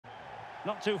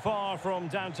Not too far from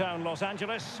downtown Los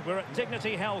Angeles, we're at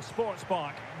Dignity Health Sports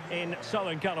Park in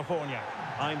Southern California.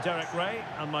 I'm Derek Ray,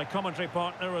 and my commentary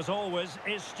partner, as always,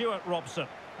 is Stuart Robson.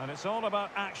 And it's all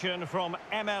about action from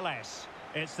MLS.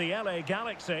 It's the LA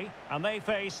Galaxy, and they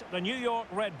face the New York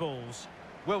Red Bulls.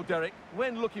 Well, Derek,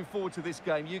 when looking forward to this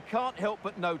game, you can't help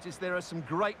but notice there are some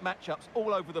great matchups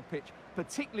all over the pitch,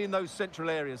 particularly in those central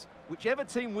areas. Whichever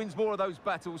team wins more of those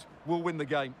battles will win the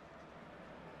game.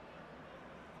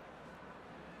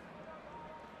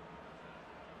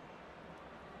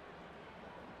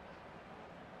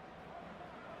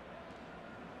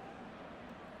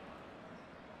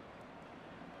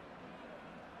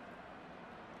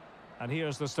 And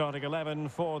here's the starting 11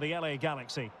 for the LA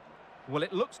Galaxy. Well,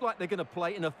 it looks like they're going to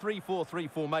play in a 3-4-3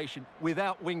 formation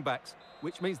without wing-backs,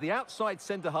 which means the outside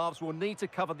centre-halves will need to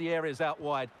cover the areas out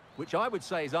wide, which I would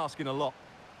say is asking a lot.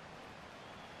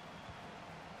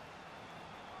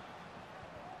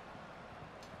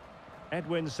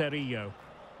 Edwin Cerrillo.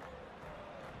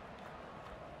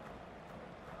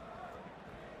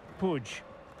 Puig.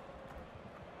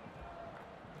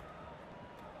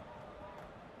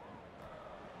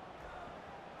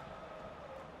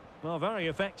 Well, very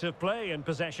effective play in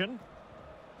possession.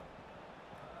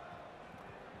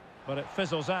 But it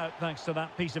fizzles out thanks to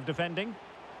that piece of defending.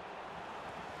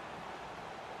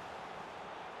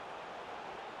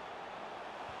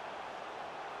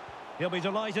 He'll be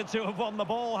delighted to have won the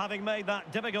ball, having made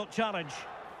that difficult challenge.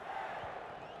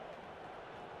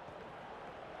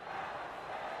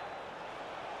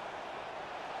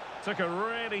 Took a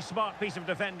really smart piece of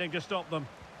defending to stop them.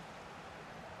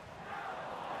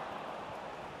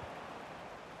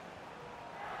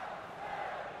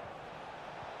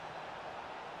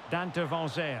 Dante van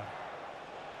Zer.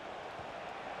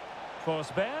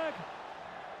 Forsberg.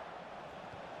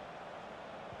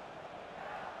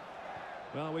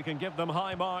 Well, we can give them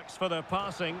high marks for their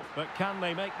passing, but can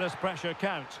they make this pressure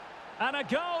count? And a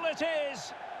goal it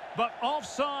is! But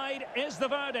offside is the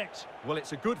verdict. Well,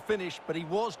 it's a good finish, but he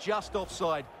was just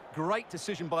offside. Great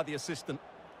decision by the assistant.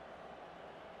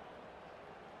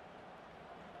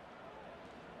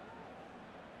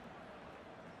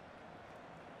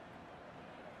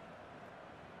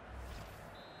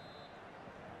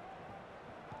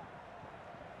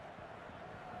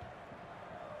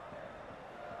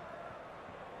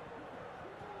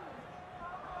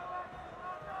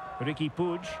 Riqui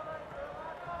Puig.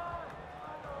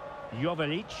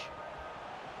 Joveljić.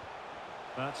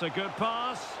 That's a good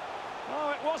pass.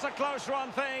 Oh, it was a close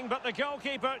run thing, but the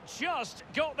goalkeeper just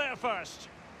got there first.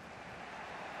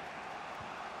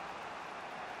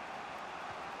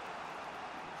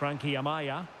 Frankie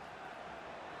Amaya.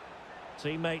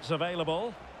 Teammates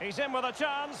available. He's in with a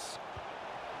chance.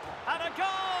 And a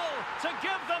goal to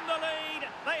give them the lead.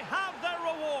 They have their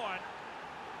reward.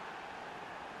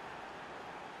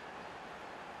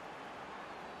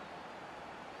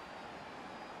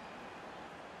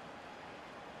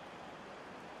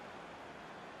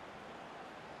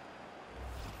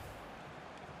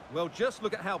 Well, just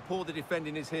look at how poor the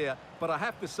defending is here, but I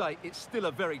have to say, it's still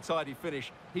a very tidy finish.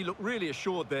 He looked really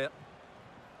assured there.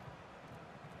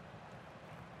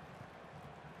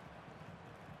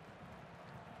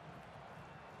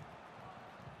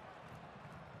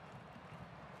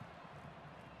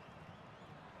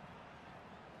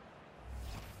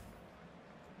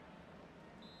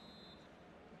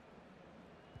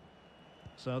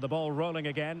 So the ball rolling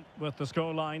again with the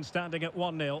scoreline standing at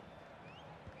 1-0.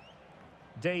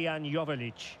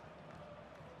 Joveljić.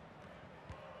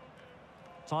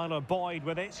 Tyler Boyd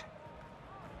with it.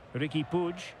 Riqui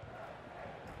Puig.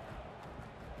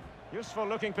 Useful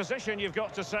looking position, you've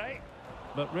got to say.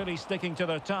 But really sticking to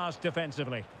their task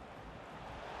defensively.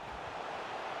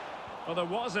 Well, there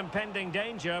was impending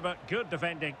danger, but good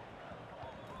defending.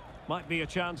 Might be a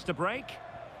chance to break.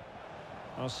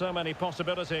 Well, so many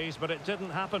possibilities, but it didn't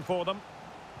happen for them.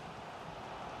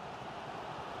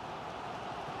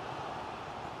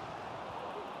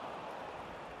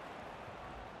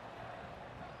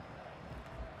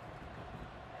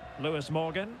 Lewis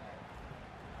Morgan.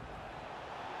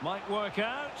 Might work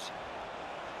out.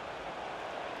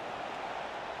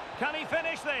 Can he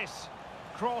finish this?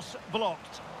 Cross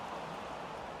blocked.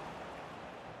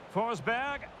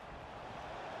 Forsberg.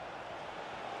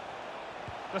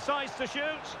 Decides to shoot.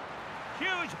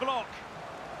 Huge block.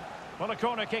 Well, a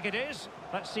corner kick it is.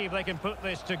 Let's see if they can put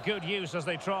this to good use as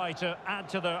they try to add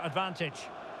to their advantage.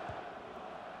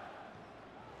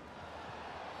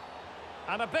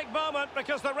 And a big moment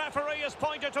because the referee has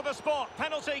pointed to the spot.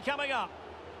 Penalty coming up.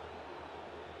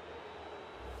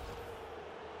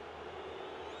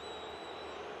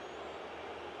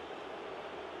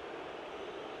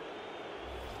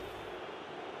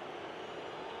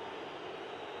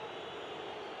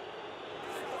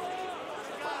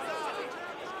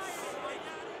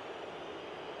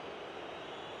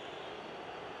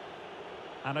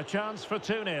 And a chance for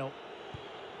 2-0. In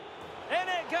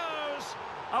it goes!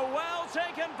 A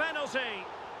well-taken penalty.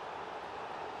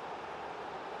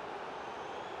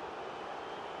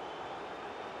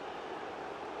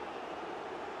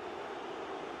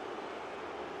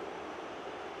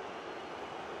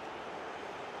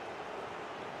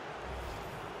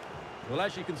 Well,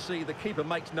 as you can see, the keeper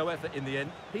makes no effort in the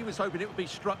end. He was hoping it would be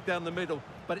struck down the middle,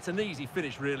 but it's an easy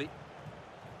finish, really.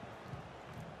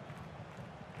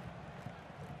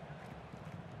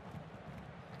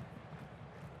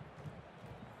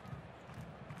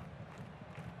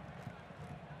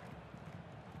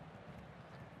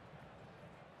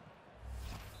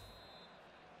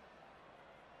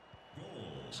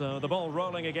 So the ball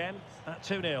rolling again at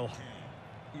 2-0.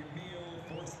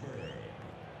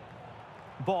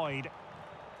 Boyd.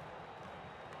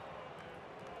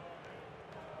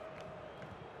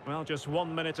 Well, just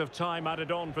 1 minute of time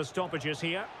added on for stoppages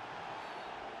here.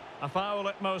 A foul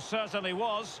it most certainly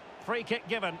was. Free kick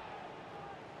given.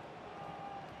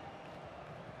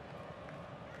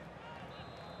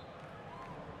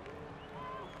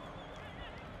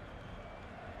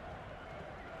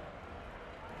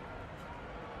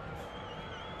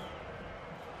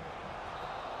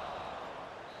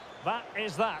 That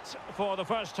is that for the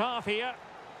first half here.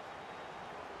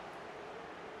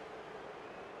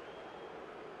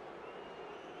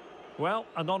 Well,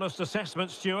 an honest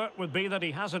assessment, Stuart, would be that he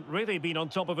hasn't really been on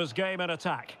top of his game in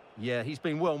attack. Yeah, he's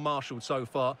been well marshalled so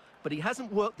far, but he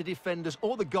hasn't worked the defenders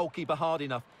or the goalkeeper hard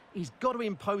enough. He's got to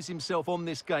impose himself on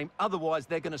this game, otherwise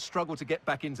they're going to struggle to get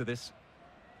back into this.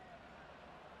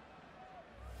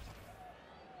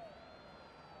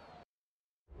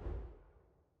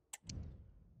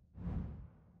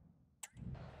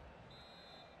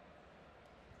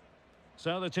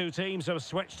 So the two teams have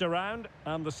switched around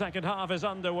and the second half is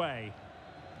underway.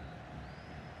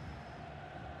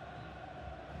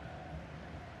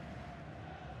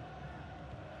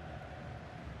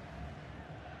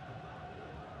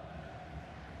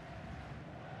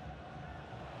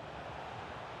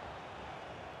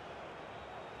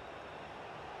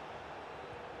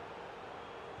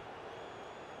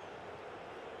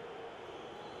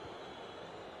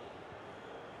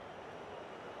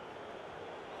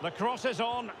 The cross is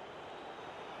on.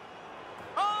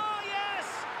 Oh, yes!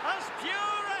 As pure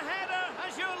a header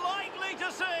as you're likely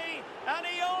to see. And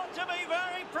he ought to be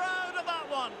very proud of that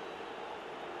one.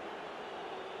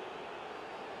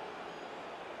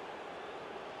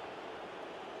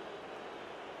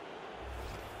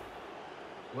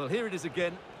 Well, here it is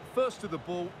again. First to the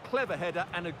ball, clever header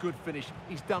and a good finish.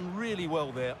 He's done really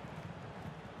well there.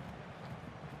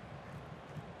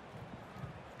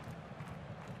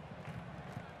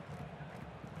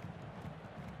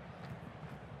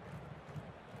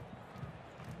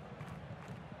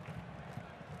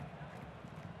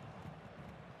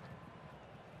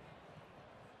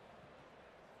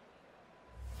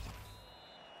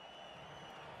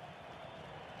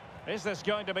 Is this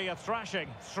going to be a thrashing?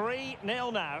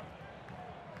 3-0 now.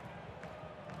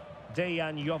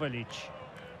 Dejan Joveljić.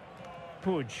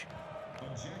 Puig. A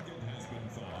jacket has been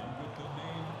found with the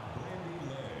name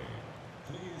Brandy.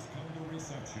 Please come to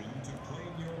reception to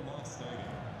claim your lost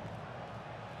item.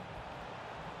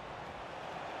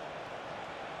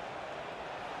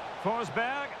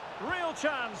 Forsberg, real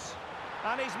chance.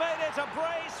 And he's made it a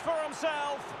brace for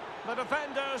himself. The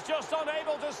defender's just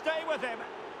unable to stay with him.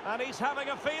 And he's having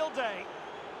a field day.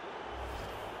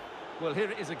 Well, here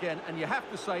it is again, and you have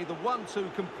to say the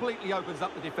 1-2 completely opens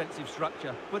up the defensive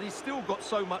structure, but he's still got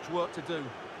so much work to do.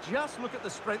 Just look at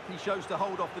the strength he shows to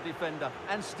hold off the defender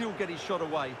and still get his shot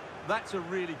away. That's a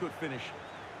really good finish.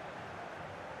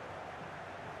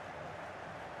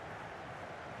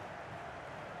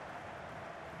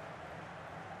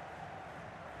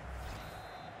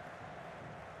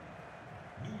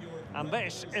 And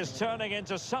this is turning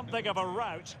into something of a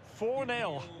rout.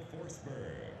 4-0.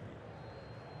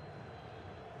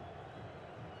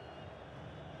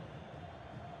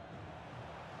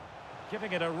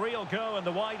 Giving it a real go in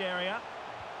the wide area.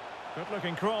 Good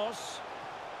looking cross.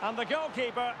 And the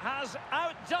goalkeeper has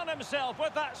outdone himself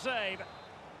with that save.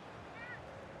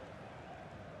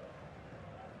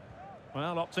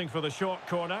 Well, opting for the short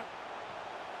corner.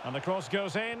 And the cross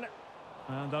goes in.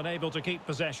 And unable to keep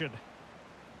possession.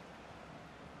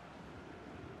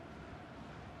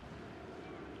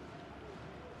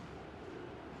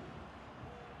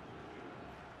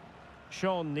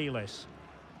 Sean Nealis.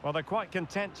 Well, they're quite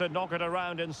content to knock it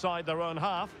around inside their own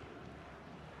half.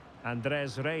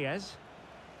 Andres Reyes.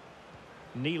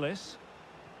 Nealis.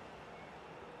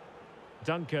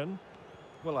 Duncan.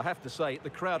 Well, I have to say,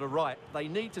 the crowd are right. They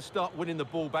need to start winning the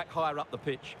ball back higher up the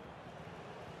pitch.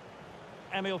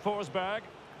 Emil Forsberg.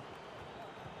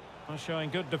 Showing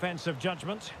good defensive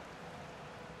judgment.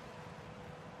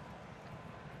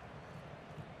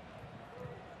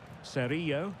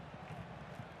 Serio.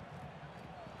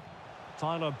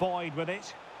 Tyler Boyd with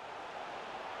it.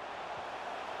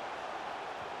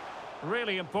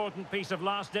 Really important piece of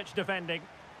last-ditch defending.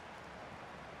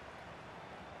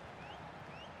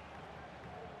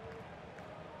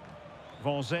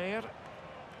 Rosell.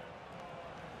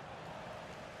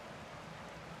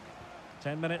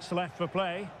 10 minutes left for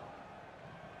play.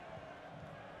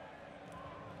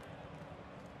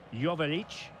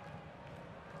 Joveljić.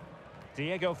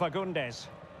 Diego Fagúndez.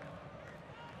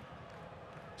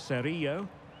 Serio.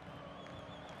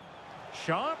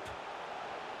 Sharp.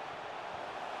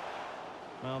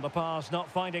 Well, the pass not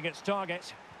finding its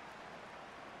target.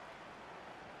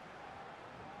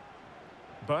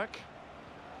 Burke.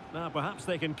 Now perhaps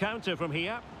they can counter from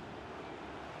here.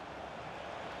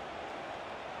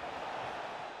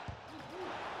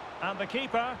 And the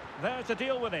keeper there to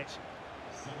deal with it.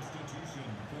 Substitution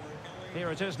for LA. Here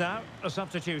it is now, a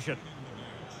substitution.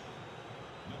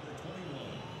 Number 21,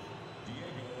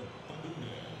 Diego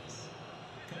Fagúndez.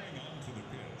 Coming onto the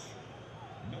pitch,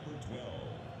 number 12,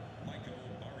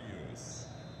 Barrios.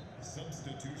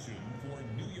 Substitution for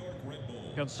New York Red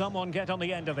Bulls. Can someone get on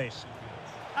the end of this?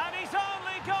 And he's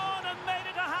only gone and made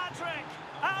it a hat-trick.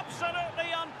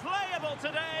 Absolutely unplayable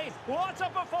today. What a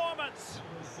performance.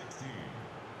 Number 16,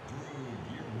 Drew.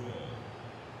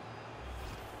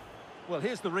 Well,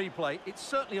 here's the replay. It's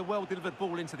certainly a well-delivered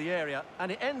ball into the area,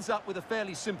 and it ends up with a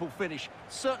fairly simple finish.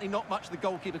 Certainly not much the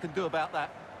goalkeeper can do about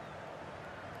that.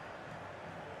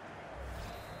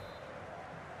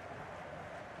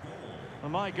 Oh,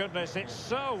 my goodness, it's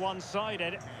so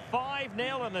one-sided.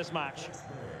 5-0 in this match.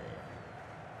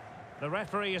 The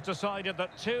referee has decided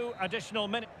that 2 additional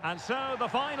minutes. And so the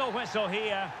final whistle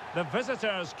here. The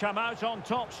visitors come out on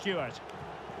top, Stuart.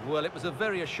 Well, it was a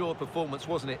very assured performance,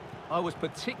 wasn't it? I was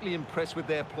particularly impressed with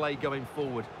their play going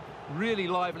forward. Really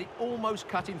lively, almost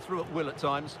cutting through at will at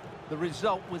times. The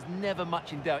result was never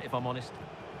much in doubt, if I'm honest.